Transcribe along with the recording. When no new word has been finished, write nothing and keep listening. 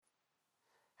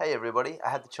Hey everybody,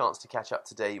 I had the chance to catch up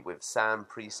today with Sam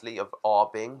Priestley of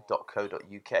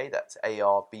arbing.co.uk, that's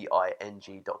arbing.co.uk,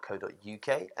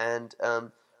 and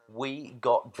we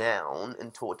got down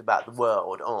and talked about the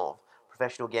world of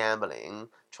professional gambling,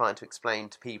 trying to explain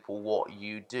to people what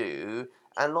you do,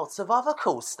 and lots of other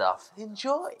cool stuff.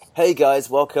 Enjoy! Hey guys,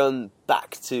 welcome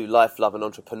back to Life, Love and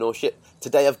Entrepreneurship.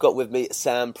 Today I've got with me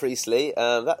Sam Priestley.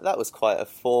 That was quite a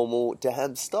formal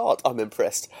damn start. I'm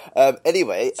impressed.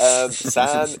 Anyway,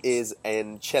 Sam is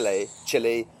in Chile.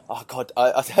 Oh God,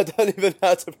 I don't even know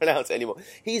how to pronounce it anymore.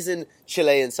 He's in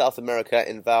Chile in South America,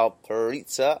 in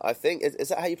Valparaiso, I think. Is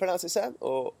that how you pronounce it, Sam?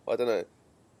 Or I don't know.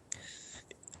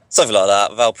 Something like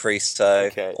that, Valparaiso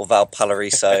Okay. or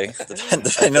Valparaiso,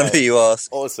 depending on who you ask.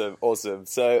 Awesome.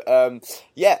 So,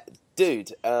 yeah,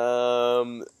 dude,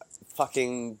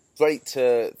 fucking great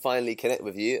to finally connect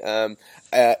with you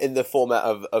in the format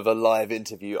of a live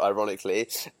interview, ironically.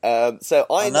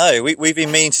 I know, we've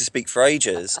been meaning to speak for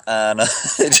ages, and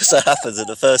it just so happens that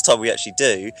the first time we actually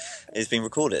do is being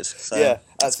recorded. So Yeah,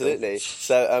 that's cool. absolutely.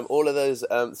 So all of those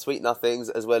sweet nothings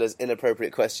as well as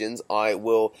inappropriate questions, I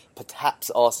will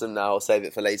perhaps ask them now or save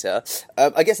it for later.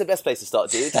 I guess the best place to start,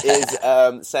 dude, is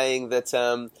saying that,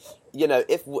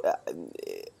 if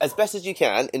as best as you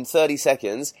can, in 30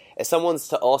 seconds, if someone's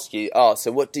to ask you,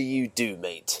 so what do you do,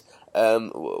 mate?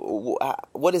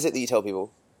 What is it that you tell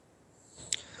people?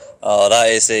 Oh, that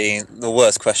is the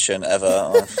worst question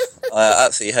ever. I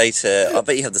absolutely hate it. I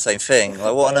bet you have the same thing.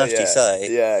 Like, what on earth do you say?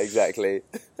 Yeah, exactly.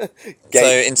 So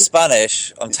in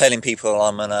Spanish, I'm telling people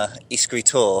I'm an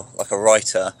escritor, like a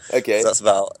writer. Okay.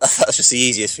 So that's just the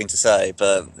easiest thing to say,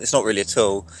 but it's not really at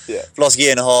all. Yeah. For the last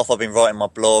year and a half, I've been writing my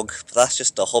blog, but that's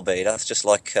just a hobby. That's just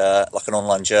like an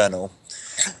online journal.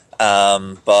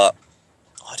 But I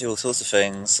do all sorts of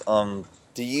things.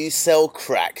 Do you sell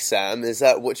crack, Sam? Is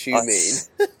that what you mean?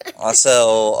 I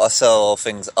sell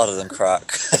things other than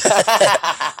crack.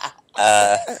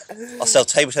 I sell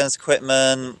table tennis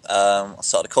equipment. I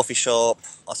started a coffee shop.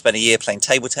 I spent a year playing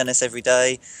table tennis every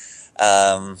day.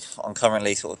 I'm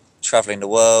currently sort of travelling the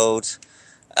world.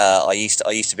 I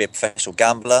used to be a professional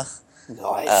gambler.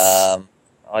 Nice.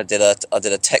 I did a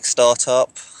tech startup,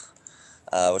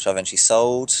 which I eventually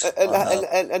sold.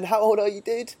 And how old are you,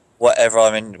 dude? Whatever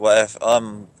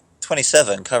I'm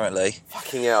 27 currently.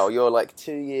 Fucking hell, you're like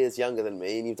 2 years younger than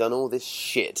me, and you've done all this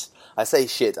shit. I say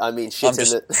shit, I mean shit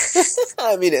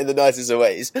I mean it in the nicest of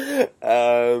ways.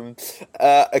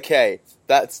 Okay,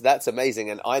 that's amazing,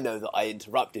 and I know that I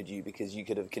interrupted you because you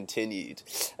could have continued.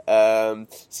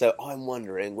 So I'm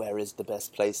wondering, where is the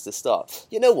best place to start?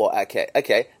 You know what?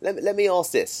 Okay. Let me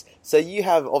ask this. So you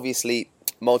have obviously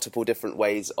multiple different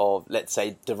ways of, let's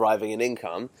say, deriving an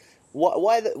income.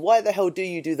 Why the hell do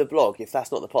you do the blog if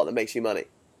that's not the part that makes you money?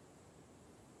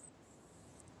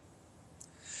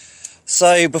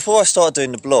 So before I started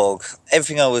doing the blog,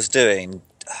 everything I was doing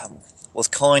was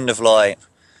kind of like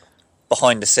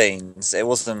behind the scenes. There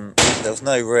was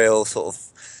no real sort of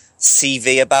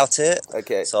CV about it.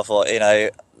 Okay. So I thought,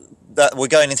 that we're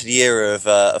going into the era of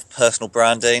personal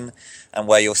branding, and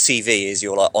where your CV is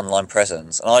your like online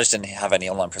presence, and I just didn't have any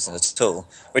online presence at all.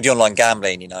 With the online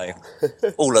gambling,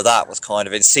 all of that was kind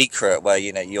of in secret, where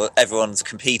everyone's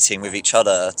competing with each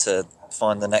other to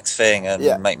find the next thing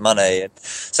and make money.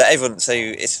 So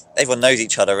everyone knows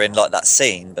each other in like that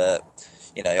scene, but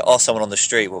ask someone on the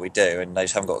street what we do, and they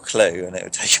just haven't got a clue, and it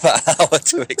would take about an hour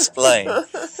to explain.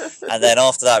 And then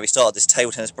after that, we started this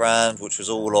table tennis brand, which was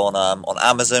all on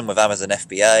Amazon with Amazon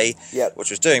FBA,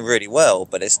 which was doing really well.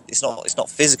 But it's not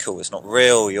physical, it's not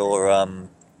real.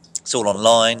 It's all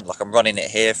online. Like, I'm running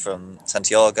it here from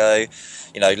Santiago.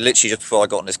 Literally just before I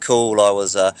got on this call, I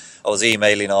was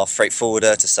emailing our freight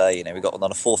forwarder to say, we got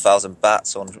another 4,000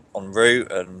 bats on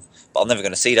route, but I'm never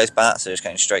going to see those bats. They're just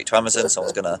going straight to Amazon.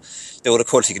 Someone's going to do all the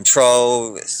quality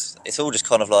control. It's all just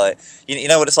kind of like, you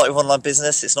know what it's like with online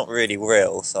business. It's not really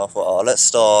real. So I thought, let's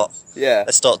start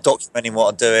documenting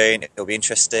what I'm doing. It'll be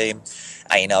interesting.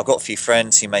 And I've got a few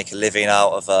friends who make a living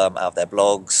out of their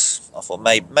blogs. I thought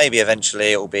maybe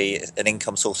eventually it will be an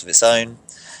income source of its own.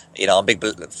 I'm a big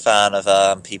fan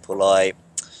of people like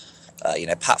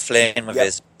Pat Flynn with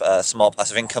his smart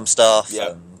passive income stuff.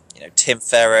 Tim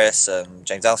Ferriss and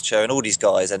James Altucher, and all these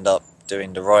guys end up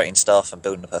doing the writing stuff and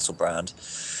building a personal brand.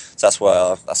 So that's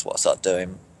what I started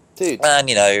doing. Dude. And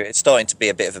it's starting to be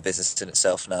a bit of a business in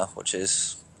itself now, which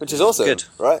is awesome, good,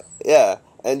 right? Yeah.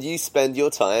 And you spend your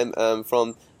time and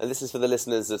this is for the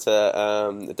listeners that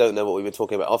don't know what we were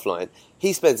talking about offline,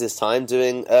 he spends his time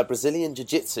doing Brazilian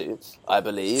Jiu-Jitsu, I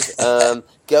believe,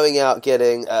 going out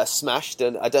getting smashed,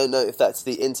 and I don't know if that's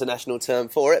the international term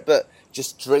for it, but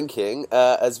just drinking,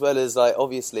 as well as, like,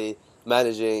 obviously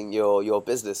managing your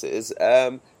businesses.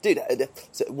 Dude,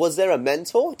 so was there a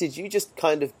mentor? Did you just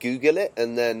kind of Google it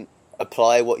and then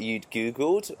apply what you'd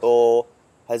Googled, or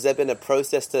has there been a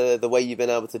process to the way you've been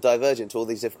able to diverge into all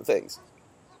these different things?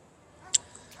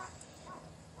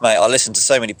 Mate, I listen to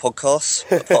so many podcasts.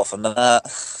 Apart from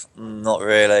that, not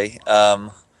really. I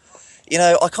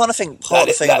kind of think part of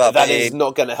the thing about that being... is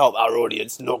not going to help our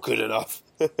audience. Not good enough.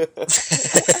 Not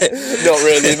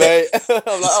really, mate.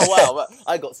 I'm like, oh wow,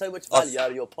 I got so much value out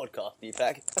of your podcast,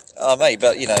 Deepak. Oh, mate,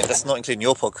 but that's not including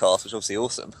your podcast, which is obviously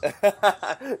awesome.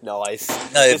 Nice.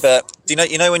 No, but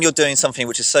you know when you're doing something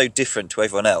which is so different to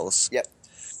everyone else. Yep.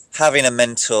 Having a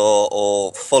mentor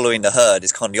or following the herd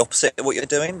is kind of the opposite of what you're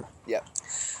doing. Yep.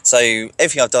 So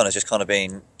everything I've done has just kind of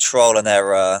been trial and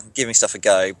error, giving stuff a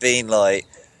go, being like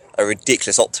a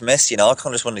ridiculous optimist. I kind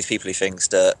of just one of these people who thinks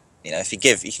that if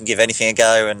you can give anything a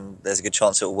go, and there's a good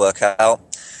chance it will work out.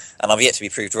 And I've yet to be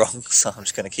proved wrong, so I'm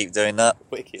just going to keep doing that.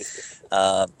 Wicked.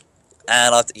 And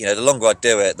the longer I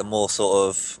do it, the more sort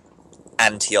of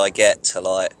anti I get to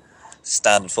like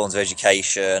standard forms of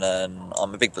education. And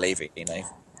I'm a big believer,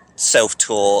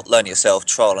 self-taught, learn yourself,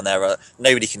 trial and error.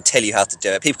 Nobody can tell you how to do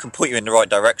it. People can point you in the right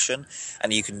direction,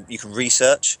 and you can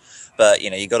research, but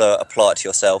you got to apply it to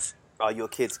yourself. Are your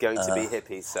kids going to be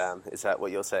hippies, Sam? Is that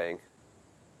what you're saying?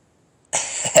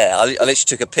 Yeah, I literally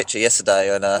took a picture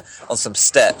yesterday on some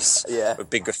steps with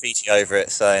big graffiti over it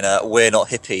saying, "We're not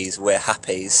hippies, we're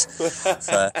happies."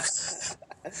 So,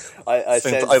 I've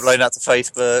been uploading that to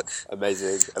Facebook.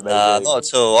 Amazing. Not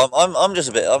at all. I'm just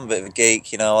a bit of a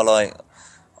geek. I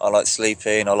like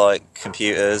sleeping. I like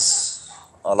computers.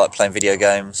 I like playing video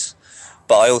games,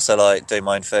 but I also like doing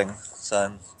my own thing.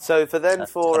 So for then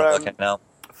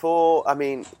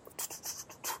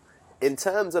in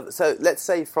terms of, so let's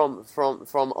say from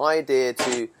idea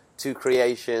to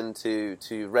creation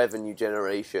to revenue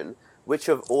generation, which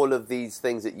of all of these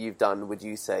things that you've done would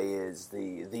you say is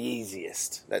the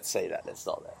easiest? Let's say that. Let's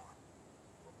start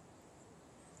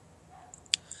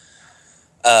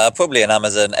there. Probably an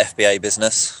Amazon FBA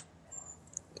business.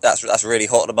 That's really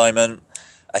hot at the moment.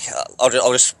 I'll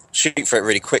just shoot for it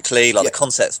really quickly. The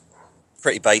concept's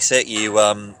pretty basic. You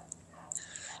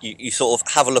sort of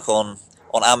have a look on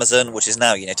Amazon, which is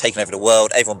now taking over the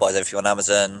world. Everyone buys everything on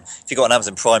Amazon. If you've got an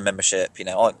Amazon Prime membership,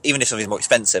 even if something's more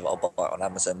expensive, I'll buy it on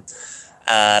Amazon.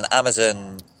 And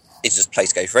Amazon is just a place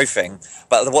to go for everything.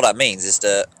 But what that means is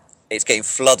that it's getting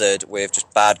flooded with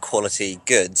just bad quality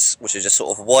goods, which are just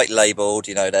sort of white labelled.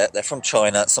 They're from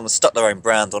China. Someone stuck their own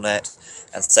brand on it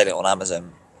and selling it on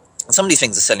Amazon. And some of these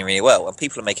things are selling really well, and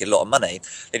people are making a lot of money.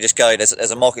 They just go,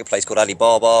 there's a marketplace called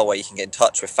Alibaba where you can get in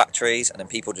touch with factories, and then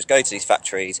people just go to these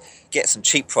factories, get some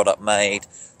cheap product made,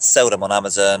 sell them on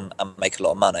Amazon, and make a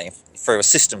lot of money through a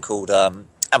system called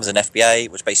Amazon FBA,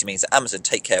 which basically means that Amazon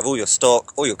take care of all your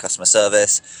stock, all your customer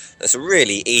service. It's a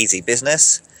really easy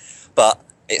business, but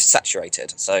it's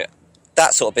saturated. So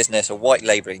that sort of business, a white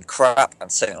labelling crap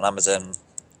and selling on Amazon,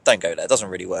 don't go there. It doesn't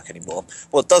really work anymore.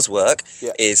 What does work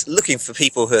is looking for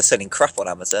people who are selling crap on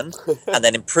Amazon and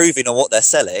then improving on what they're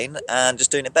selling and just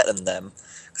doing it better than them.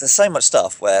 Because there's so much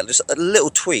stuff where just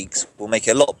little tweaks will make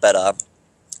it a lot better.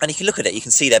 And you can look at it, you can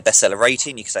see their bestseller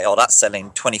rating. You can say, oh, that's selling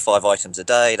 25 items a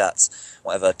day. That's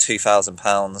whatever,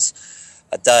 £2,000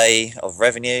 a day of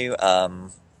revenue.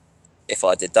 If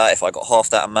I did that, if I got half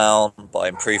that amount by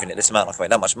improving it this amount, I can make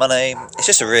that much money. It's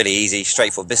just a really easy,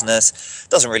 straightforward business.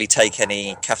 Doesn't really take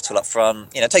any capital up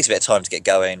front. It takes a bit of time to get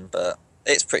going, but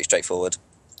it's pretty straightforward.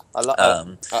 I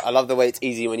love the way it's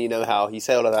easy when you know how. You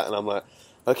say all of that, and I'm like,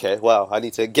 okay, wow, I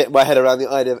need to get my head around the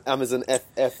idea of Amazon is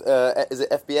it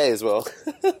FBA as well?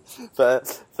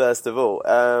 First of all,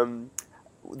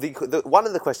 the one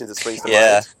of the questions that springs to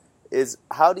mind is,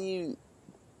 how do you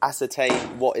ascertain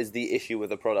what is the issue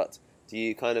with a product? Do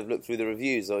you kind of look through the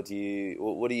reviews, or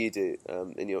what do you do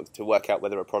to work out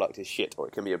whether a product is shit or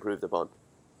it can be improved upon?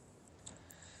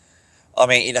 I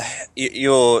mean,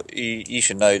 you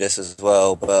should know this as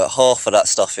well, but half of that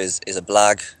stuff is a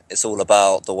blag. It's all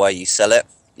about the way you sell it.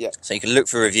 Yeah. So you can look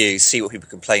for reviews, see what people are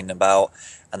complaining about,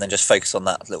 and then just focus on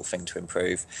that little thing to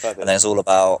improve. Perfect. And then it's all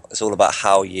about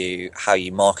how you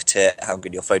market it, how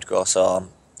good your photographs are.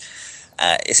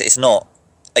 It's not.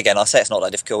 Again, I say it's not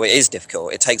that difficult. It is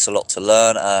difficult. It takes a lot to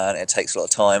learn, and it takes a lot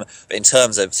of time. But in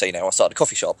terms of, I started a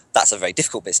coffee shop. That's a very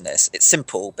difficult business. It's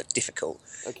simple, but difficult.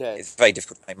 Okay. It's very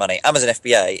difficult to make money. Amazon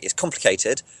FBA is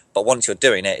complicated, but once you're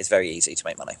doing it, it's very easy to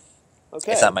make money.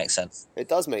 Okay. If that makes sense. It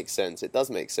does make sense.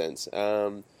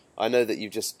 I know that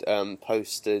you've just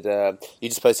posted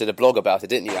a blog about it,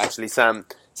 didn't you? Actually, Sam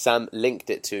linked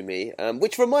it to me,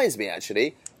 which reminds me,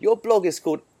 your blog is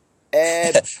called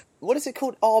Air. What is it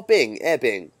called?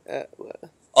 Airbing.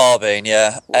 Arbin,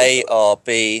 yeah, Okay.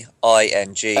 ARBING.co.uk.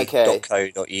 And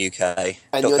Dot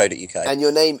your co. Dot uk. and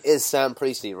your name is Sam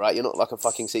Priestley, right? You're not like a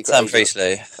fucking secret Sam agent.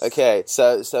 Priestley. Okay,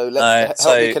 so let's No,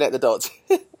 help me connect the dots.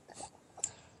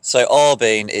 so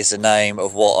Arbin is the name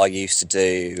of what I used to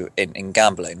do in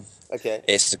gambling. Okay.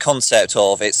 It's the concept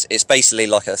of it's basically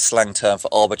like a slang term for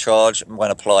arbitrage when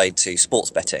applied to sports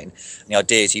betting. And the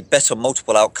idea is you bet on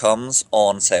multiple outcomes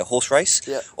on, say, a horse race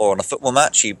Yeah. or on a football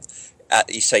match. You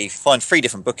say you find 3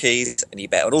 different bookies and you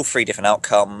bet on all 3 different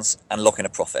outcomes and lock in a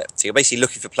profit. So you're basically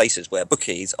looking for places where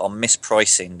bookies are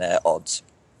mispricing their odds.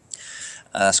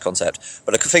 That's the concept.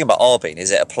 But the thing about Arbin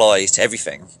is it applies to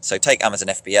everything. So take Amazon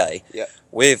FBA. Yeah.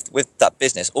 With that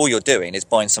business, all you're doing is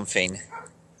buying something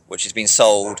which has been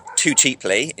sold too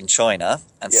cheaply in China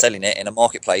and selling it in a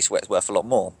marketplace where it's worth a lot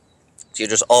more. So you're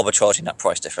just arbitraging that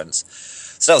price difference.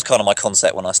 So that was kind of my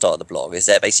concept when I started the blog, is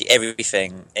that basically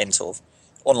everything in sort of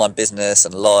online business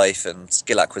and life and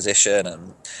skill acquisition,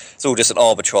 and it's all just an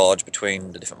arbitrage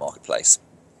between the different marketplace.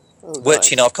 Oh, Which,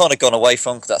 nice. you know, I've kind of gone away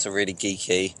from because that's a really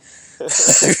geeky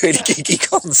really geeky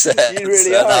concept. You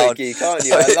really So are now a geek, aren't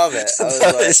you? I love it. So I was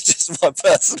now like- it's just my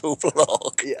personal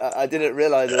blog. Yeah, I didn't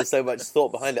realize there was so much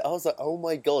thought behind it. I was like, oh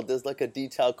my god, there's like a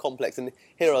detailed complex. And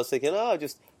here I was thinking, I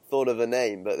just thought of a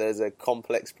name, but there's a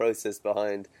complex process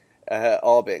behind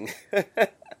Arbing.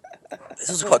 This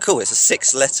is quite cool. It's a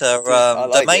 6-letter I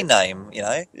like domain it. name, you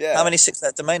know. Yeah. How many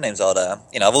 6-letter domain names are there?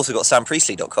 You know, I've also got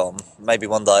sampriestley.com. Maybe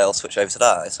one day I'll switch over to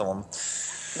that if someone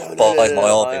buys my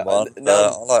Arbin one. But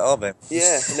I like Arbin.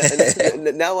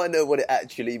 Yeah, now I know what it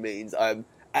actually means. I'm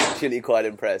actually quite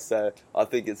impressed, so I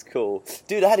think it's cool.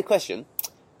 Dude, I had a question.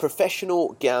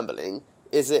 Professional gambling,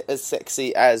 is it as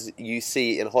sexy as you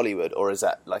see in Hollywood, or is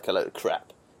that like a load of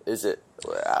crap? Is it?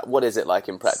 What is it like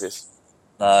in practice?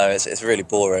 No, it's really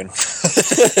boring.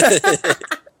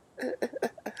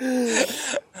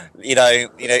 you know,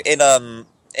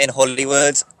 in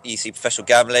Hollywood, you see professional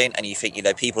gambling, and you think, you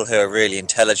know, people who are really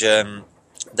intelligent,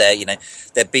 they're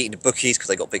beating the bookies because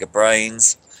they got bigger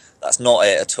brains. That's not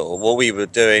it at all. What we were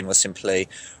doing was simply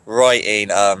writing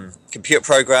computer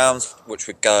programs which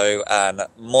would go and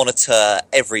monitor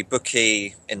every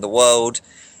bookie in the world,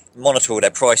 monitor all their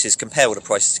prices, compare all the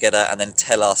prices together, and then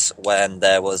tell us when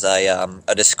there was a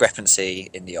discrepancy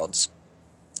in the odds.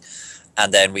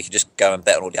 And then we could just go and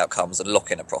bet on all the outcomes and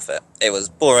lock in a profit. It was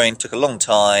boring, took a long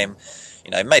time,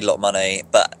 you know, made a lot of money,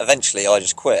 but eventually I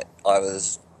just quit. I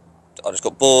just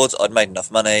got bored, I'd made enough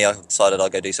money, I decided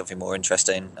I'd go do something more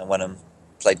interesting, and went and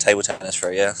played table tennis for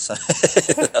a year. So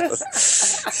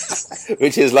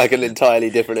Which is like an entirely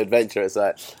different adventure. It's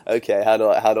like, okay, how do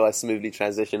I smoothly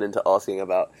transition into asking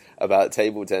about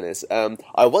table tennis?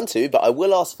 I want to, but I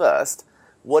will ask first.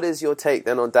 What is your take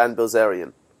then on Dan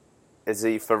Bilzerian? Is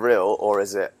he for real, or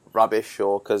is it rubbish?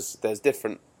 Or because there's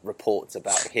different reports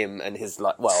about him and his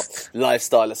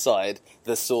lifestyle aside,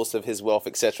 the source of his wealth,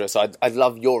 etc. So I'd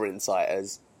love your insight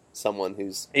as someone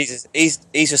who's he's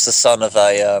just the son of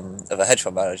a hedge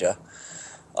fund manager.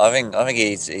 I think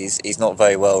he's not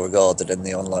very well regarded in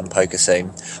the online poker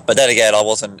scene. But then again, I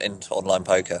wasn't into online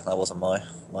poker. That wasn't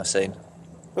my scene.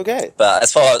 okay. But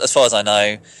as far as I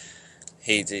know,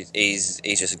 he's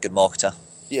just a good marketer.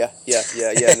 Yeah.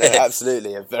 No,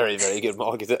 absolutely, a very, very good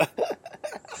marketer.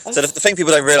 So the thing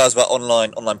people don't realise about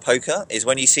online poker is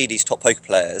when you see these top poker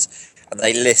players and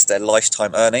they list their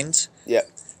lifetime earnings, Yeah.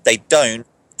 they don't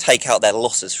take out their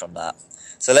losses from that.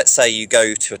 So let's say you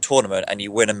go to a tournament and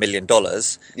you win $1 million,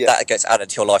 that gets added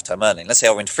to your lifetime earning. Let's say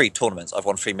I win 3 tournaments, I've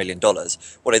won $3 million.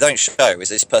 What they don't show is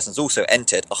this person's also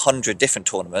entered 100 different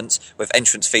tournaments with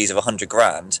entrance fees of 100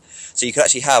 grand. So you could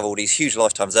actually have all these huge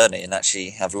lifetimes earning and actually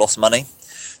have lost money.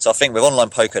 So I think with online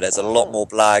poker, there's a lot more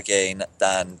blagging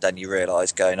than you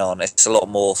realise going on. It's a lot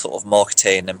more sort of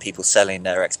marketing and people selling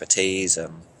their expertise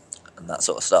and that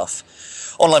sort of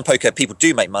stuff. Online poker, people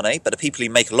do make money, but the people who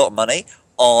make a lot of money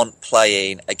aren't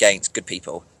playing against good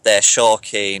people. They're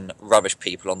sharking rubbish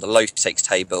people on the low stakes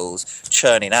tables,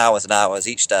 churning hours and hours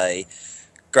each day,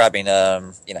 grabbing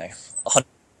 100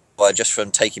 just from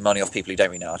taking money off people who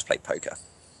don't really know how to play poker.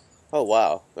 Oh,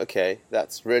 wow. Okay,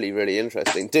 that's really, really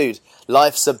interesting. Dude,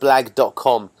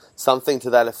 lifesablag.com. Something to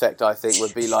that effect, I think,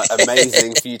 would be, like,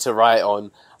 amazing for you to write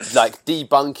on, like,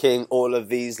 debunking all of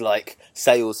these, like,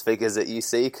 sales figures that you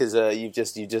see, because you've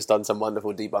just done some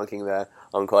wonderful debunking there.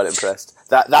 I'm quite impressed.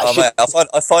 Mate,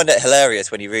 I find it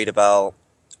hilarious when you read about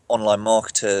online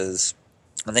marketers,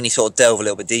 and then you sort of delve a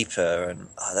little bit deeper, and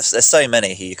there's so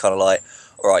many who you kind of like,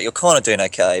 all right, you're kind of doing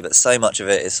okay, but so much of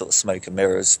it is sort of smoke and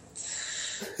mirrors.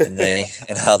 in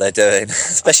how they're doing,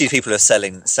 especially people who are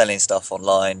selling stuff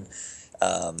online.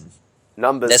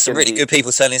 Numbers. There's some really good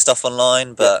people selling stuff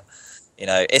online, but You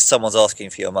know, if someone's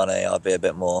asking for your money, I'd be a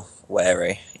bit more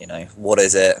wary. You know, what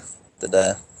is it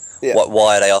that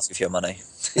why are they asking for your money?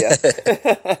 Yeah.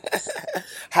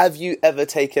 Have you ever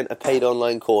taken a paid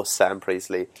online course, Sam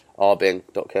Priestley?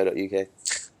 rbing.co.uk.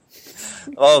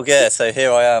 Oh yeah, so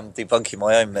here I am debunking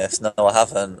my own myths. No, I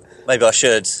haven't. Maybe I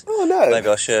should. Oh no. Maybe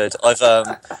I should.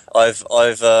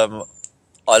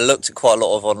 I looked at quite a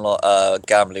lot of online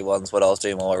gambling ones when I was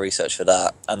doing my research for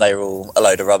that, and they were all a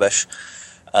load of rubbish.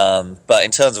 But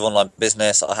in terms of online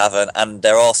business, I haven't, and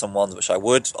there are some ones which I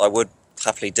would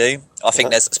happily do. I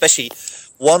think there's especially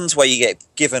ones where you get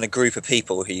given a group of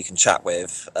people who you can chat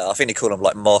with. I think they call them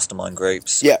like mastermind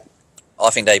groups. Yeah. I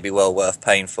think they'd be well worth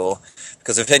paying for,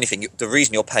 because if anything, the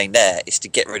reason you're paying there is to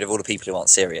get rid of all the people who aren't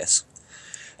serious.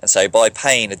 And so by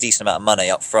paying a decent amount of money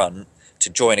up front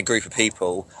to join a group of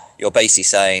people, you're basically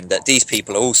saying that these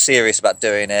people are all serious about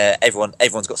doing it.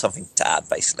 Everyone's got something to add,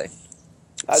 basically.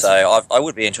 So I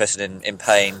would be interested in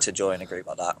paying to join a group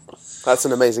like that. That's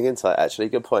an amazing insight, actually.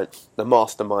 Good point. The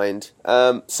mastermind.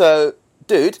 So,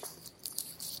 dude,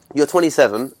 you're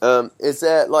 27. Is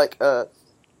there like a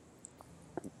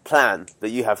plan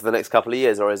that you have for the next couple of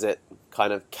years, or is it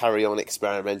kind of carry on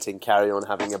experimenting, carry on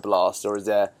having a blast, or is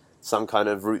there some kind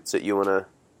of roots that you want to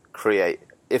create,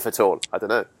 if at all? I don't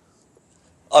know.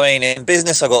 I mean, in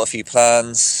business, I've got a few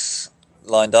plans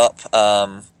lined up.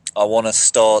 I want to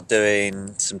start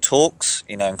doing some talks,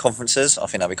 you know, and conferences. I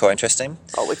think that'd be quite interesting.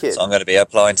 Oh, wicked. So I'm going to be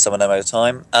applying to some of them over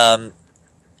time.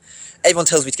 Everyone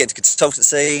tells me to get into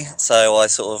consultancy, so I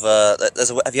sort of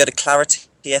have you heard of Clarity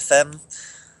FM?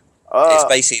 It's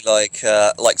basically like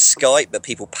Skype, but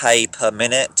people pay per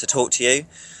minute to talk to you.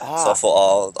 So I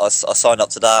thought I'll sign up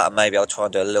to that, and maybe I'll try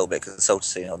and do a little bit of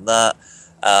consultancy on that.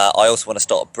 I also want to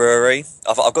start a brewery.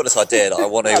 I've got this idea that I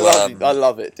want to. I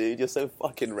love it, dude. You're so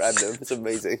fucking random. It's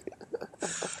amazing.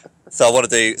 So I want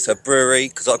to do a brewery,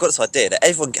 because I've got this idea that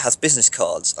everyone has business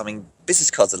cards. I mean,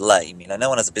 business cards are lame. You know, no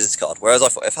one has a business card. Whereas I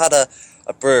thought if I had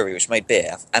a brewery which made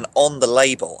beer, and on the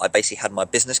label I basically had my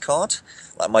business card,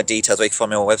 like my details where you can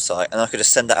find me on my website, and I could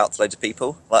just send that out to loads of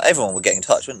people. Like everyone would get in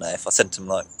touch, wouldn't they? If I sent them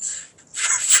like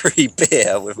free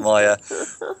beer with my,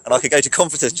 and I could go to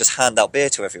conferences and just hand out beer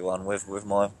to everyone with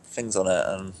my things on it,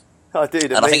 and oh,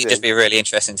 dude, amazing. And I think it'd just be really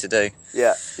interesting to do.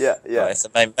 Yeah. Right, so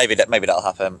maybe that'll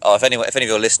happen. Oh, if any of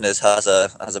your listeners has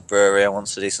a brewery and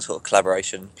wants to do some sort of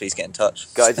collaboration, please get in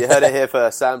touch. Guys, you heard it here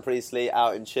first. Sam Priestley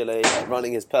out in Chile,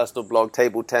 running his personal blog,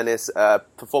 Table Tennis,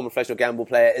 former professional gamble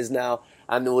player, is now,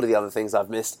 and all of the other things I've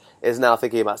missed, is now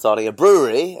thinking about starting a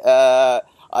brewery.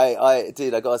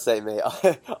 Dude, I gotta say, mate,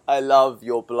 I love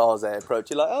your blasé approach.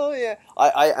 You're like, oh yeah.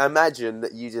 I imagine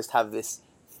that you just have this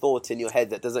thought in your head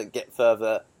that doesn't get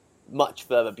much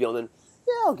further beyond than,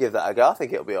 yeah, I'll give that a go. I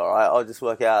think it'll be all right. I'll just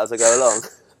work it out as I go along.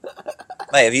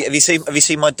 Mate, have you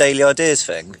seen my daily ideas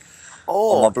thing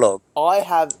on my blog? I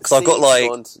have. Because I've got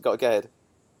Go ahead.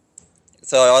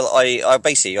 So I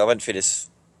basically went through this.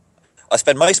 I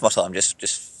spend most of my time just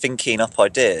thinking up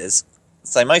ideas.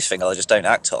 So most things I just don't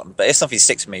act on, but if something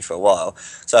sticks with me for a while.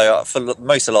 So for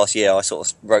most of last year, I sort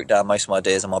of wrote down most of my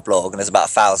ideas on my blog, and there's about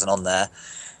 1,000 on there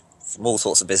from all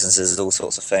sorts of businesses, all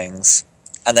sorts of things.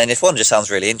 And then if one just sounds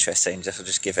really interesting,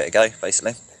 just give it a go,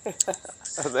 basically.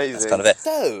 Amazing. That's kind of it.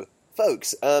 So,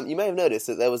 folks, you may have noticed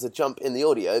that there was a jump in the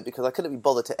audio because I couldn't be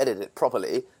bothered to edit it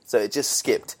properly, so it just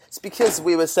skipped. It's because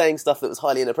we were saying stuff that was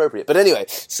highly inappropriate. But anyway,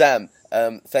 Sam,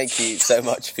 thank you so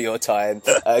much for your time.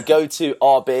 Go to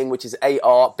rbing, which is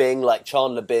AR-Bing, like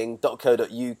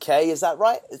chandlerbing.co.uk. Is that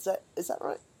right? Is that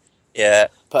right? Yeah,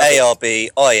 Perfect.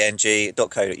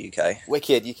 arbing.co.uk.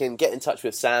 Wicked. You can get in touch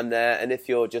with Sam there, and if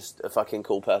you're just a fucking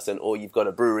cool person or you've got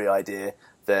a brewery idea,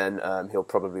 then he'll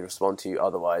probably respond to you.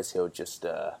 Otherwise, he'll just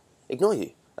ignore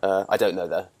you. I don't know,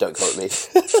 though. Don't quote me.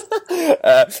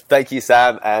 Thank you,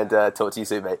 Sam, and talk to you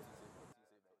soon, mate.